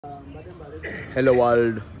Hello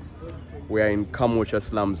world, we are in Kamwokya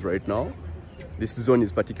slums right now. This zone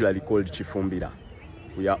is particularly called Chifumbira.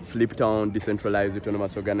 We are Fliptown Decentralized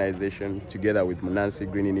Autonomous Organization together with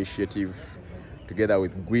Munansi Green Initiative, together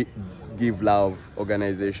with Give Love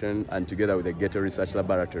organization, and together with the Ghetto Research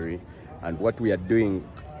Laboratory. And what we are doing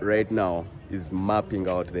right now is mapping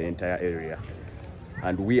out the entire area.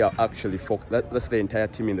 And we are actually, that's the entire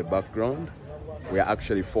team in the background. We are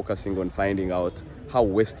actually focusing on finding out how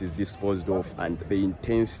waste is disposed of and the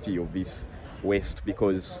intensity of this waste,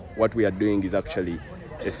 because what we are doing is actually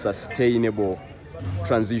a sustainable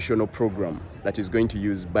transitional program that is going to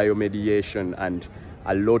use biomediation and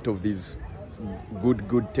a lot of these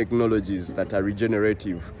good technologies that are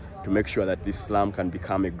regenerative to make sure that this slum can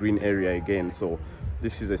become a green area again. So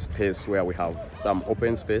this is a space where we have some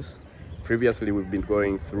open space. Previously we've been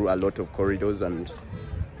going through a lot of corridors, and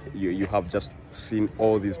you have just seen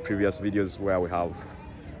all these previous videos where we have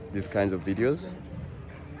these kinds of videos.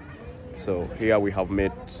 So here we have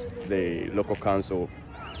met the local council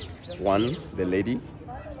one, the lady.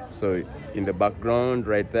 So in the background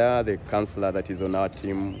right there, the councillor that is on our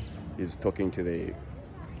team is talking to the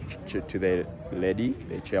lady,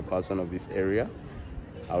 the chairperson of this area.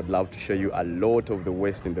 I would love to show you a lot of the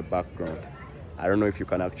waste in the background. I don't know if you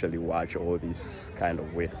can actually watch all this kind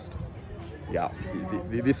of waste. Yeah,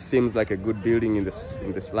 this seems like a good building in the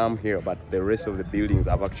slum here, but the rest of the buildings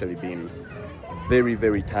have actually been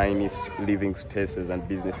very tiny living spaces and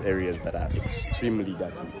business areas that are extremely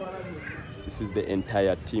dirty. This is the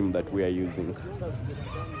entire team that we are using.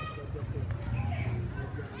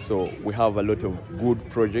 So we have a lot of good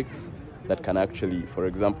projects that can actually, for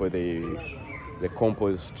example, the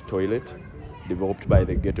compost toilet developed by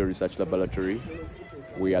the Ghetto Research Laboratory.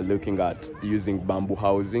 We are looking at using bamboo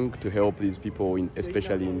housing to help these people,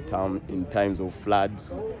 especially in times of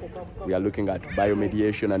floods. We are looking at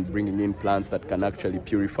biomediation and bringing in plants that can actually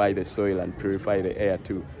purify the soil and purify the air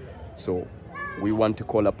too. So we want to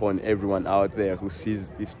call upon everyone out there who sees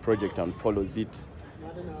this project and follows it,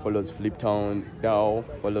 follows Fliptown DAO,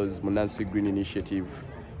 follows Munansi Green Initiative,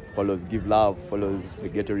 follows Give Love, follows the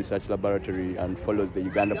Ghetto Research Laboratory, and follows the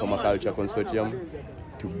Uganda Permaculture Consortium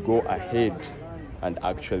to go ahead and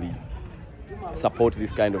actually support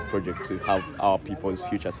this kind of project to have our people's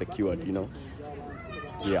future secured, you know.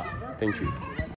 Yeah, thank you.